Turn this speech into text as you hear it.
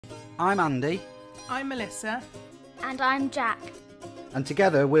I'm Andy. I'm Melissa. And I'm Jack. And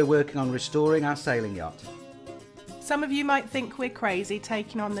together we're working on restoring our sailing yacht. Some of you might think we're crazy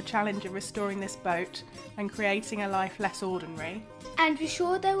taking on the challenge of restoring this boat and creating a life less ordinary. And we're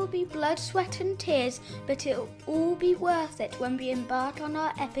sure there will be blood, sweat and tears, but it'll all be worth it when we embark on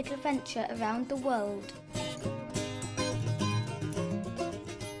our epic adventure around the world.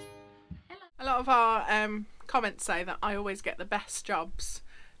 A lot of our comments say that I always get the best jobs,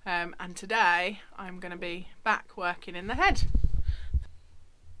 and today I'm going to be back working in the head.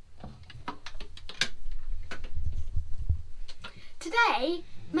 Today,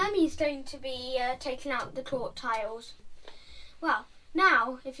 Mummy's going to be taking out the taut tiles. Well,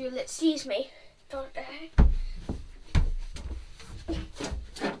 now, if you'll excuse me. But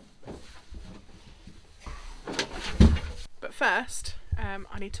first,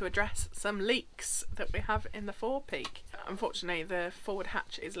 I need to address some leaks that we have in the forepeak. Unfortunately, the forward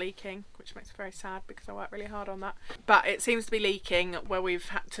hatch is leaking, which makes me very sad because I worked really hard on that. But it seems to be leaking where we've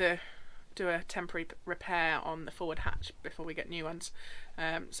had to do a temporary repair on the forward hatch before we get new ones.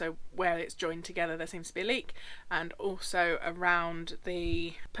 So where it's joined together there seems to be a leak, and also around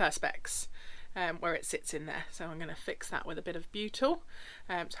the perspex where it sits in there. So I'm going to fix that with a bit of butyl.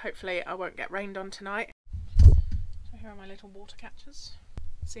 So hopefully I won't get rained on tonight. So here are my little water catchers.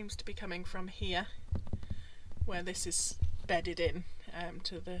 Seems to be coming from here where this is bedded in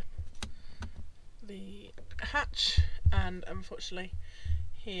to the hatch, and unfortunately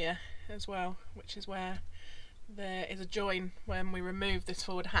here as well, which is where there is a join. When we removed this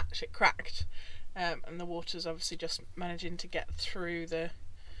forward hatch it cracked, and the water's obviously just managing to get through the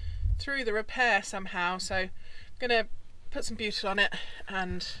repair somehow. So I'm gonna put some butyl on it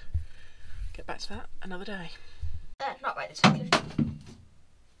and get back to that another day. Not right this second.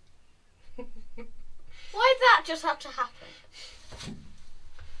 Why did that just have to happen?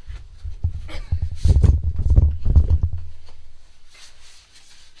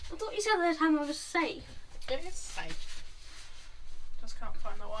 I thought you said that time I was safe. It is safe. Just can't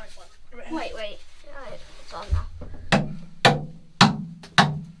find the white one. Wait. Yeah, it's on now.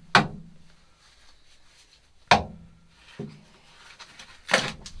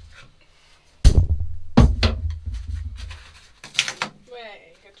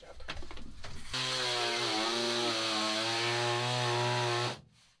 Way, good job.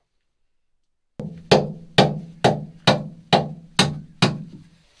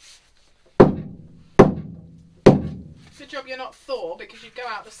 Good job you're not Thor, because you'd go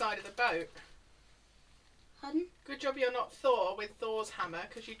out the side of the boat. Pardon? Good job you're not Thor with Thor's hammer,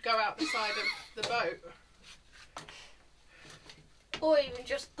 because you'd go out the side of the boat. Or even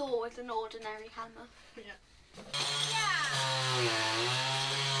just Thor with an ordinary hammer. Yeah.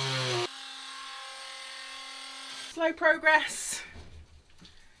 Slow progress,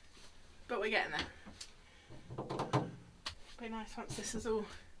 but we're getting there. Be nice once this is all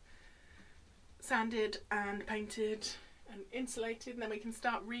sanded and painted and insulated, and then we can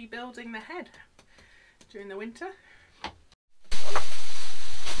start rebuilding the head during the winter.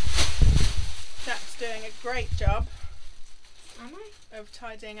 Jack's doing a great job of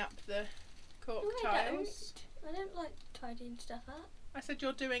tidying up the cork tiles. I don't like tidying stuff up. I said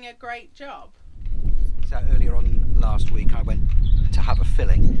you're doing a great job. So earlier on last week I went to have a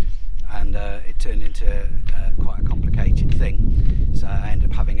filling, and it turned into quite a complicated thing. So I ended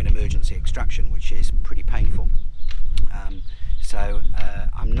up having an emergency extraction, which is pretty painful. So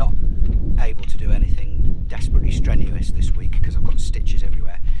I'm not able to do anything desperately strenuous this week because I've got stitches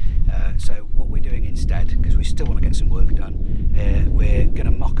everywhere. So what we're doing instead, because we still want to get some work done, we're going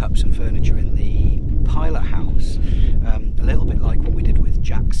to mock up some furniture in the pilot house, a little bit like what we did with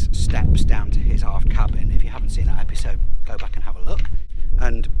Jack's steps down to his aft cabin. If you haven't seen that episode, go back and have a look.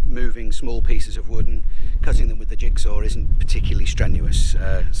 And moving small pieces of wood and cutting them with the jigsaw isn't particularly strenuous,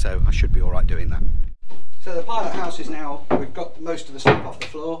 so I should be alright doing that. So the pilot house is now, we've got most of the stuff off the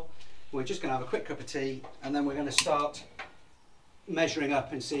floor. We're just going to have a quick cup of tea, and then we're going to start measuring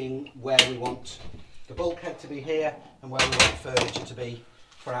up and seeing where we want the bulkhead to be here and where we want the furniture to be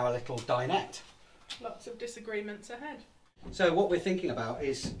for our little dinette. Lots of disagreements ahead. So what we're thinking about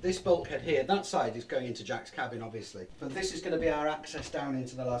is this bulkhead here, that side is going into Jack's cabin obviously, but this is going to be our access down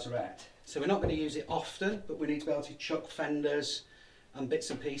into the lazarette. So we're not going to use it often, but we need to be able to chuck fenders and bits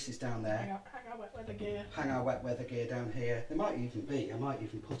and pieces down there. Hang our wet weather gear. Hang our wet weather gear down here. There might even be, I might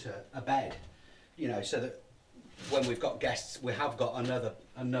even put a bed, you know, so that when we've got guests we have got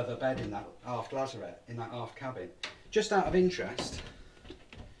another bed in that aft lazarette, in that aft cabin. Just out of interest,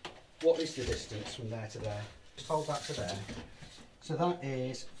 what is the distance from there to there? Just hold that to there. So that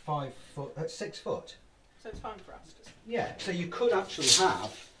is 5 foot, 6 foot. So it's fine for us. Yeah, so you could actually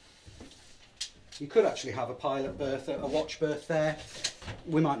have You could actually have a pilot berth, a watch berth there.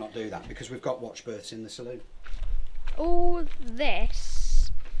 We might not do that because we've got watch berths in the saloon. All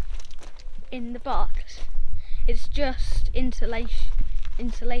this in the box is just insulating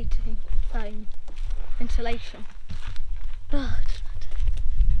foam. Insulation. Oh,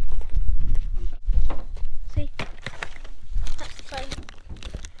 see? That's the foam.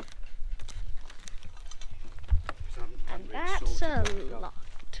 And that's a lot.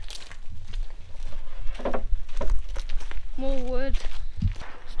 More wood.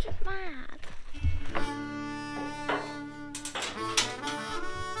 It's just mad.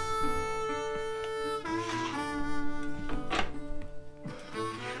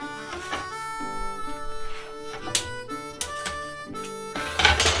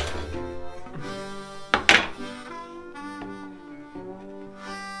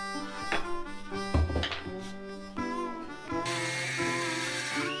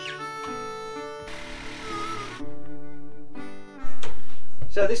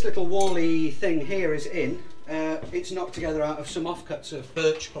 So this little wally thing here is in. It's knocked together out of some offcuts of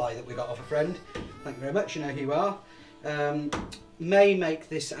birch ply that we got off a friend. Thank you very much, you know who you are. May make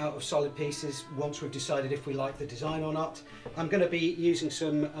this out of solid pieces once we've decided if we like the design or not. I'm going to be using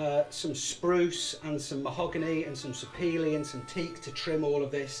some spruce and some mahogany and some sapele and some teak to trim all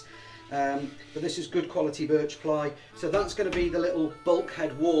of this. But this is good quality birch ply. So that's going to be the little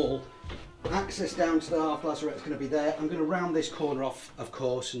bulkhead wall. Access down to the half lazarette is going to be there. I'm going to round this corner off, of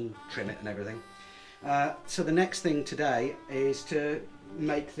course, and trim it and everything. So the next thing today is to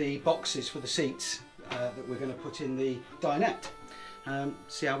make the boxes for the seats that we're going to put in the dinette.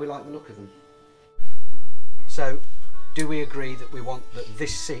 See how we like the look of them. So, do we agree that we want that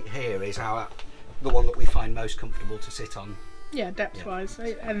this seat here is the one that we find most comfortable to sit on? Yeah, depth-wise.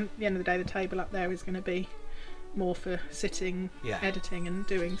 Yeah. And at the end of the day, the table up there is going to be more for sitting, editing and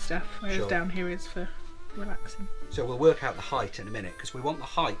doing stuff, whereas down here is for relaxing. So we'll work out the height in a minute, because we want the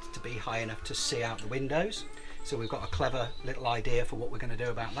height to be high enough to see out the windows. So we've got a clever little idea for what we're going to do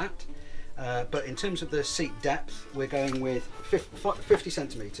about that. But in terms of the seat depth, we're going with 50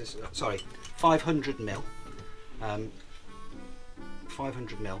 centimetres, sorry, 500 mil.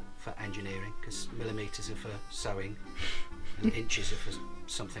 500 mil for engineering, because millimetres are for sewing and inches are for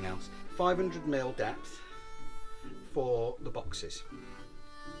something else. 500 mil depth for the boxes,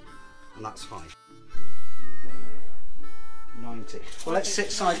 and that's fine. 90. Well, let's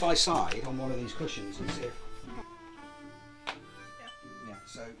sit side by side on one of these cushions and see if... Yeah,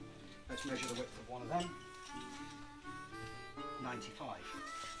 so let's measure the width of one of them. 95.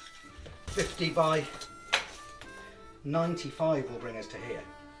 50 by 95 will bring us to here.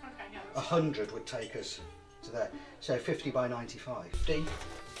 Okay, yeah, 100 would take us to there. So 50 by 95. 50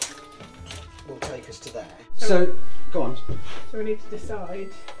 will take us to there. So go on. So we need to decide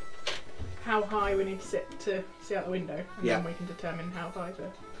how high we need to sit to see out the window, and then we can determine how high the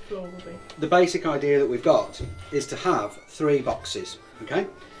floor will be. The basic idea that we've got is to have 3 boxes, okay?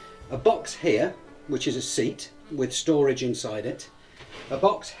 A box here, which is a seat with storage inside it. A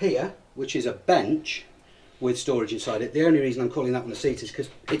box here, which is a bench with storage inside it. The only reason I'm calling that one a seat is because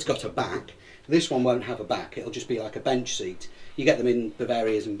it's got a back. This one won't have a back, it'll just be like a bench seat. You get them in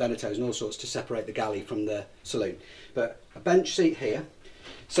Bavarias and Benettos and all sorts to separate the galley from the saloon. But a bench seat here,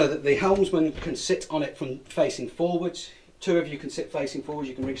 so that the helmsman can sit on it from facing forwards. 2 of you can sit facing forwards,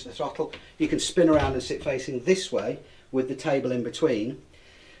 you can reach the throttle. You can spin around and sit facing this way with the table in between.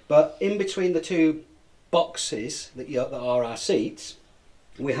 But in between the 2 boxes that are our seats,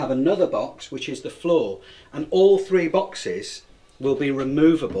 we have another box which is the floor, and all 3 boxes will be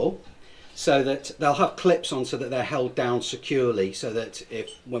removable, so that they'll have clips on so that they're held down securely, so that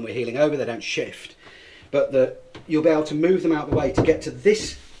when we're heeling over they don't shift. But you'll be able to move them out of the way to get to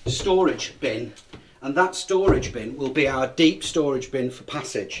this storage bin, and that storage bin will be our deep storage bin for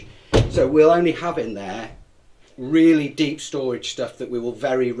passage. So we'll only have in there really deep storage stuff that we will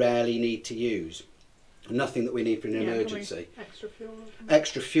very rarely need to use. Nothing that we need for an emergency.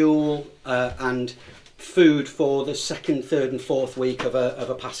 Extra fuel and food for the 2nd, 3rd and 4th week of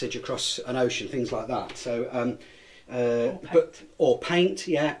a passage across an ocean, things like that. So or paint,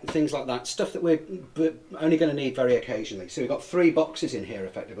 yeah, things like that. Stuff that we're only going to need very occasionally. So we've got 3 boxes in here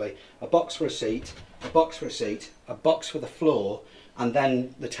effectively. A box for a seat, a box for a seat, a box for the floor, and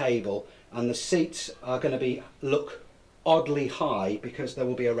then the table. And the seats are going to look oddly high because there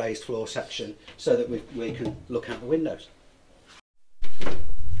will be a raised floor section so that we can look out the windows.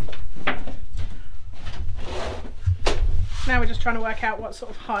 Now we're just trying to work out what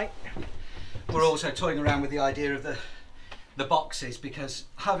sort of height. We're also toying around with the idea of the boxes, because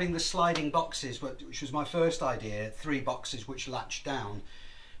having the sliding boxes, which was my first idea, 3 boxes which latch down,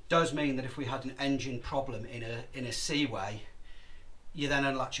 does mean that if we had an engine problem in a seaway, you're then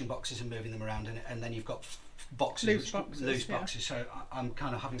unlatching boxes and moving them around, and then you've got boxes, loose boxes. So I'm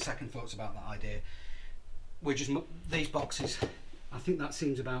kind of having second thoughts about that idea. We're just these boxes. I think that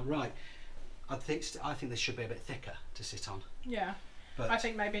seems about right. I think this should be a bit thicker to sit on. Yeah, but I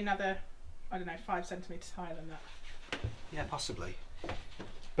think maybe another, I don't know, 5 centimetres higher than that. Yeah, possibly.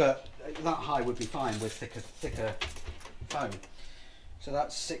 But that high would be fine with thicker foam. So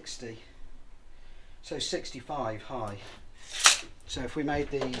that's 60. So 65 high. So if we made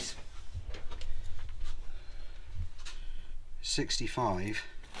these 65,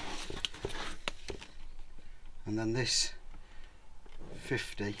 and then this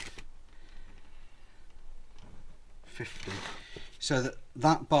 50, so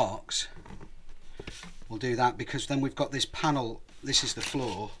that box will do that, because then we've got this panel. This is the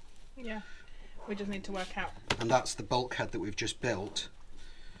floor. Yeah, we just need to work out. And that's the bulkhead that we've just built.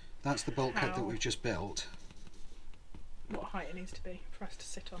 That's the bulkhead that we've just built. What height it needs to be for us to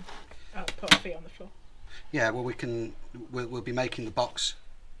sit on, put our feet on the floor. Yeah, well, we'll be making the box.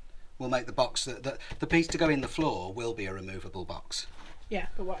 We'll make the box that the piece to go in the floor will be a removable box. Yeah,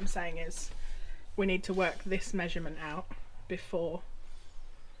 but what I'm saying is, we need to work this measurement out before,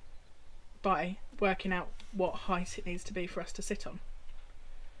 by working out what height it needs to be for us to sit on.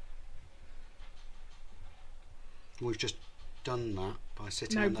 We've just done that by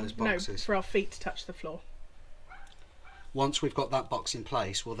sitting on those boxes. No, for our feet to touch the floor. Once we've got that box in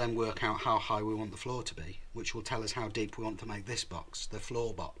place, we'll then work out how high we want the floor to be, which will tell us how deep we want to make this box, the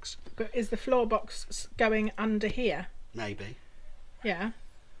floor box. But is the floor box going under here? Maybe. Yeah.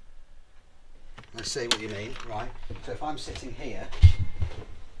 I see what you mean, right. So if I'm sitting here,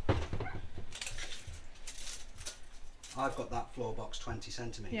 I've got that floor box 20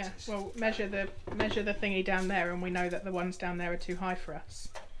 centimetres. Yeah, well, measure the thingy down there, and we know that the ones down there are too high for us.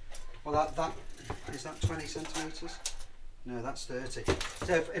 Well, is that 20 centimetres? No, that's 30.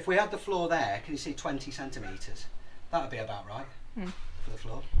 So if we had the floor there, can you see 20 centimetres? That would be about right for the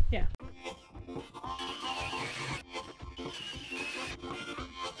floor. Yeah.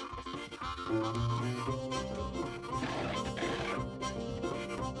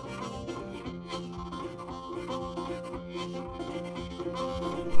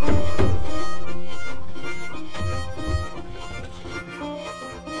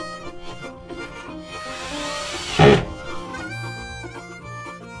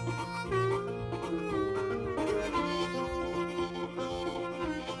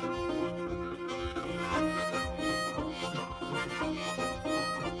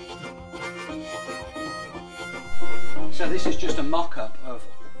 So this is just a mock-up of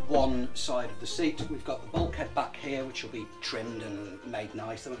one side of the seat. We've got the bulkhead back here, which will be trimmed and made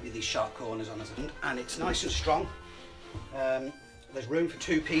nice. There won't be these sharp corners on us, and it's nice and strong. There's room for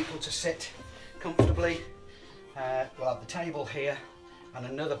 2 people to sit comfortably. We'll have the table here and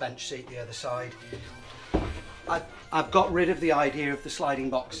another bench seat the other side. I've got rid of the idea of the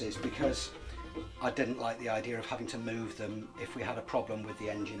sliding boxes because I didn't like the idea of having to move them if we had a problem with the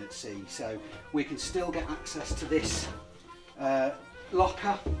engine at sea. So we can still get access to this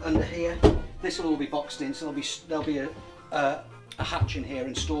locker under here. This will all be boxed in, so there'll be a hatch in here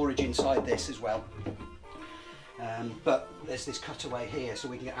and storage inside this as well. But there's this cutaway here, so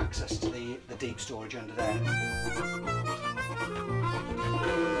we can get access to the deep storage under there.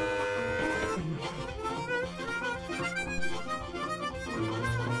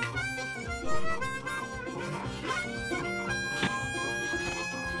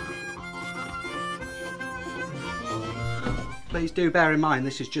 Please do bear in mind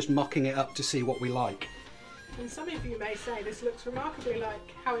this is just mocking it up to see what we like. And some of you may say this looks remarkably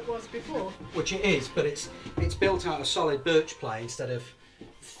like how it was before. Which it is, but it's built out of solid birch ply instead of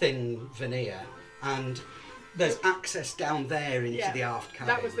thin veneer, and there's access down there into the aft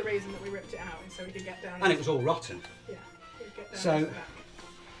cabin. That was the reason that we ripped it out, so we could get down. And it was all rotten. Yeah, we could get down. So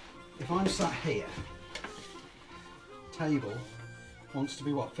if I'm sat here, table wants to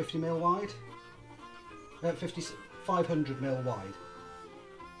be what, 50 mil wide? 500 mil wide.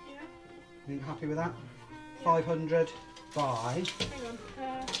 Yeah. You happy with that? Yeah. 500 by. Hang on.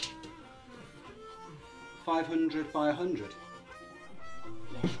 500 by 100.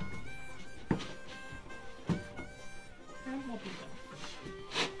 Yeah. How wobbly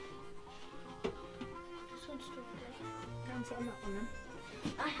though? Go and sit on that one then.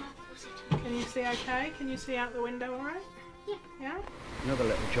 I have. Can you see okay? Can you see out the window all right? Yeah. Yeah? Another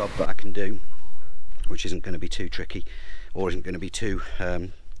little job that I can do, which isn't going to be too tricky or isn't going to be too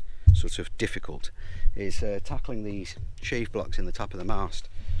sort of difficult, is tackling these sheave blocks in the top of the mast.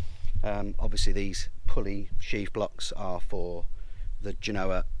 Obviously these pulley sheave blocks are for the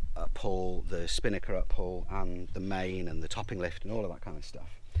Genoa pull, the spinnaker up pull, and the main and the topping lift and all of that kind of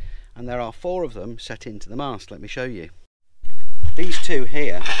stuff. And there are 4 of them set into the mast. Let me show you. These 2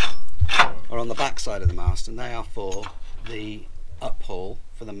 here are on the back side of the mast, and they are for the up pull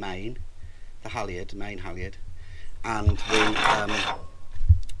for the main, the halyard, main halyard, and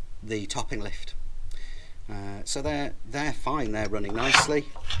the topping lift. So they're fine, they're running nicely,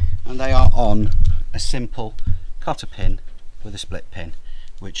 and they are on a simple cotter pin with a split pin,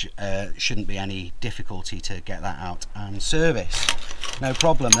 which shouldn't be any difficulty to get that out and service. No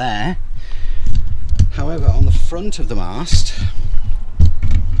problem there. However, on the front of the mast,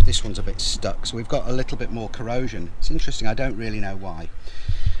 this one's a bit stuck, so we've got a little bit more corrosion. It's interesting, I don't really know why.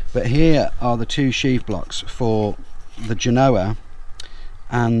 But here are the 2 sheave blocks for the Genoa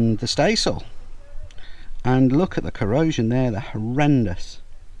and the staysail. And look at the corrosion there, they're horrendous.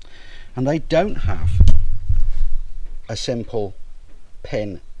 And they don't have a simple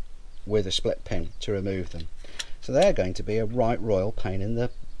pin with a split pin to remove them. So they're going to be a right royal pain in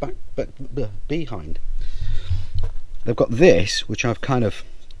the back, behind. They've got this, which I've kind of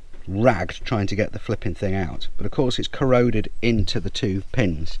ragged trying to get the flipping thing out, but of course it's corroded into the 2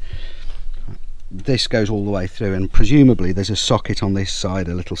 pins. This goes all the way through, and presumably there's a socket on this side,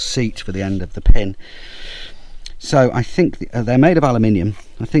 a little seat for the end of the pin. So I think they're made of aluminium.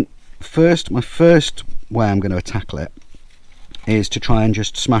 I think my first way I'm going to tackle it is to try and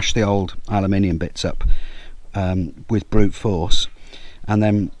just smash the old aluminium bits up with brute force, and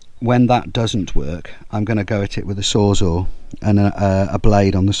then when that doesn't work, I'm going to go at it with a sawzall and a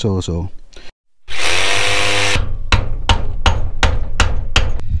blade on the sawzall.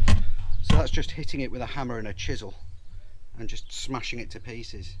 So that's just hitting it with a hammer and a chisel and just smashing it to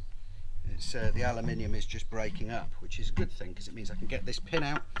pieces. It's the aluminium is just breaking up, which is a good thing because it means I can get this pin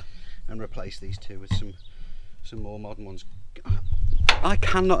out and replace these 2 with some more modern ones. I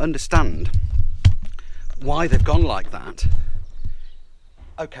cannot understand why they've gone like that.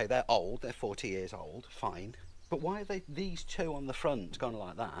 Okay, they're old, they're 40 years old, fine, but why are these 2 on the front gone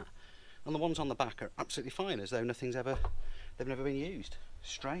like that, and the ones on the back are absolutely fine, as though they've never been used?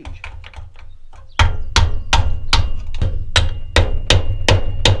 Strange.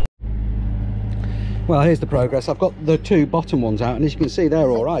 Well, here's the progress. I've got the 2 bottom ones out, and as you can see,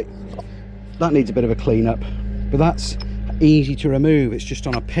 they're all right. That needs a bit of a clean up, but that's easy to remove. It's just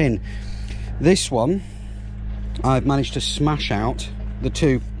on a pin. This one, I've managed to smash out the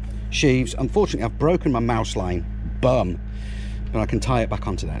 2 sheaves. Unfortunately, I've broken my mouse line, but I can tie it back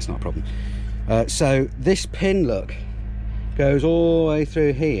onto there, it's not a problem. So this pin, look, goes all the way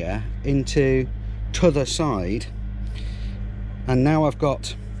through here into t'other side, and now I've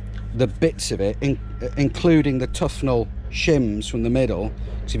got the bits of it, including the Tufnell shims from the middle.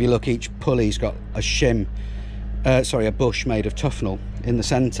 So if you look, each pulley's got a shim, a bush made of Tufnell in the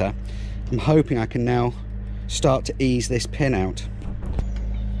centre. I'm hoping I can now start to ease this pin out.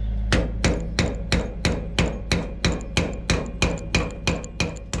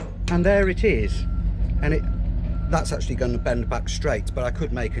 And there it is, and that's actually going to bend back straight, but I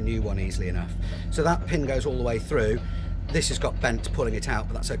could make a new one easily enough. So that pin goes all the way through. This has got bent pulling it out,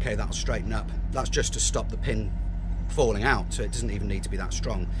 but that's okay, that'll straighten up. That's just to stop the pin falling out, so it doesn't even need to be that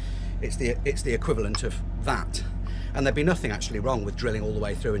strong. It's the equivalent of that. And there'd be nothing actually wrong with drilling all the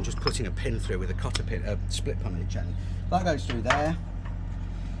way through and just putting a pin through with a cotter pin, a split pin on each end. That goes through there.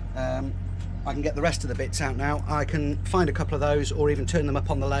 I can get the rest of the bits out now. I can find a couple of those, or even turn them up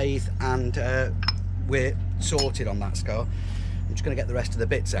on the lathe, and we're sorted on that score. I'm just going to get the rest of the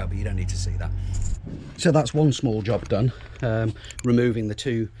bits out, but you don't need to see that. So that's one small job done, removing the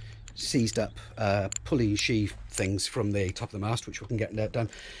 2 seized up pulley sheave things from the top of the mast, which we can get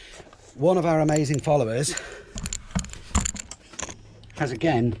done. One of our amazing followers has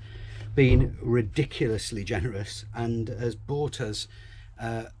again been ridiculously generous and has bought us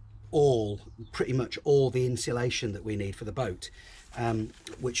pretty much all the insulation that we need for the boat,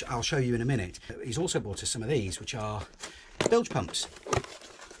 which I'll show you in a minute. He's also bought us some of these, which are bilge pumps.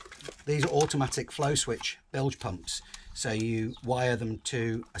 These are automatic flow switch bilge pumps, so you wire them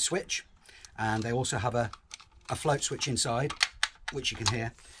to a switch, and they also have a float switch inside, which you can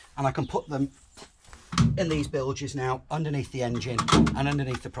hear, and I can put them in these bilges now underneath the engine and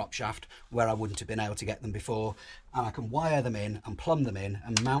underneath the prop shaft where I wouldn't have been able to get them before, and I can wire them in and plumb them in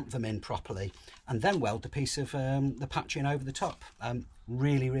and mount them in properly, and then weld the piece of the patch in over the top.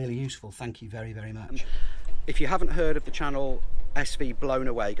 Really useful. Thank you very much. If you haven't heard of the channel SV Blown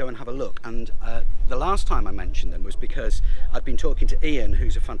Away, go and have a look. And the last time I mentioned them was because I'd been talking to Ian,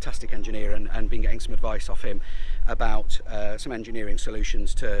 who's a fantastic engineer, and been getting some advice off him about some engineering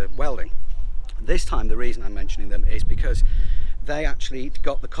solutions to welding. This time the reason I'm mentioning them is because they actually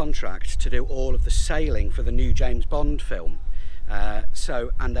got the contract to do all of the sailing for the new James Bond film.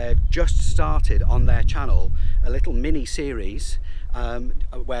 And they've just started on their channel a little mini series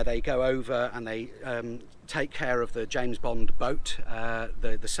where they go over and they take care of the James Bond boat,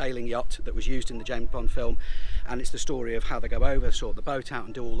 the sailing yacht that was used in the James Bond film, and it's the story of how they go over, sort the boat out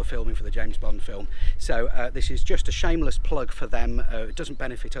and do all the filming for the James Bond film. So this is just a shameless plug for them. It doesn't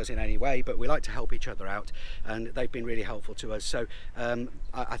benefit us in any way, but we like to help each other out, and they've been really helpful to us. So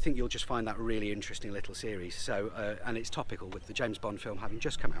I think you'll just find that a really interesting little series. So and it's topical with the James Bond film having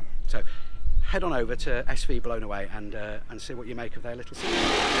just come out. So head on over to SV Blown Away and see what you make of their little series.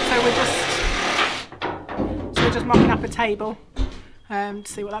 So we're just mocking up a table to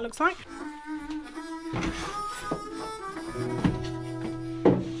see what that looks like.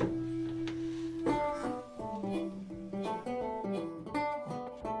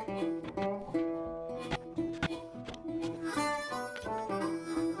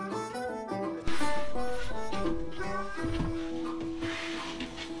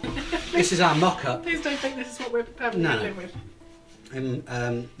 This is our mock-up. Please don't think this is what we're permanently live with.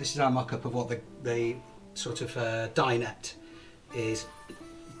 This is our mock-up of what the sort of dinette is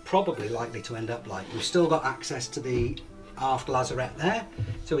probably likely to end up like. We've still got access to the aft lazarette there,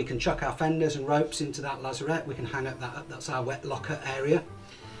 so we can chuck our fenders and ropes into that lazarette. We can hang up that. That's our wet locker area.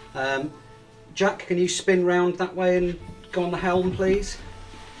 Jack, can you spin round that way and go on the helm, please?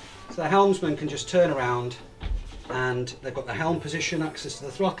 So the helmsman can just turn around, and they've got the helm position, access to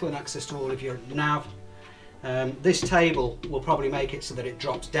the throttle and access to all of your nav. This table will probably make it so that it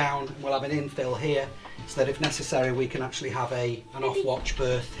drops down, and we'll have an infill here so that if necessary we can actually have an off-watch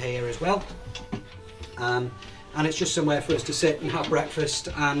berth here as well. And it's just somewhere for us to sit and have breakfast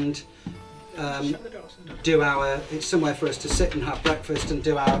and it's somewhere for us to sit and have breakfast and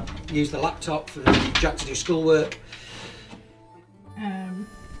use the laptop for Jack to do schoolwork.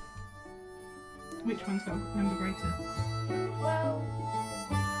 Which one's got number greater? Well,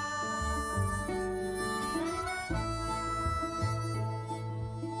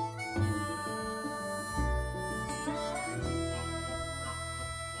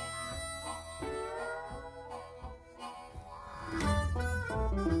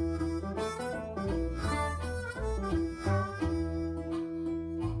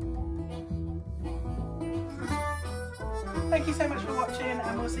 Thank you so much for watching,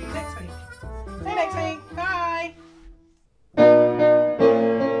 and we'll see you next week. See you next week.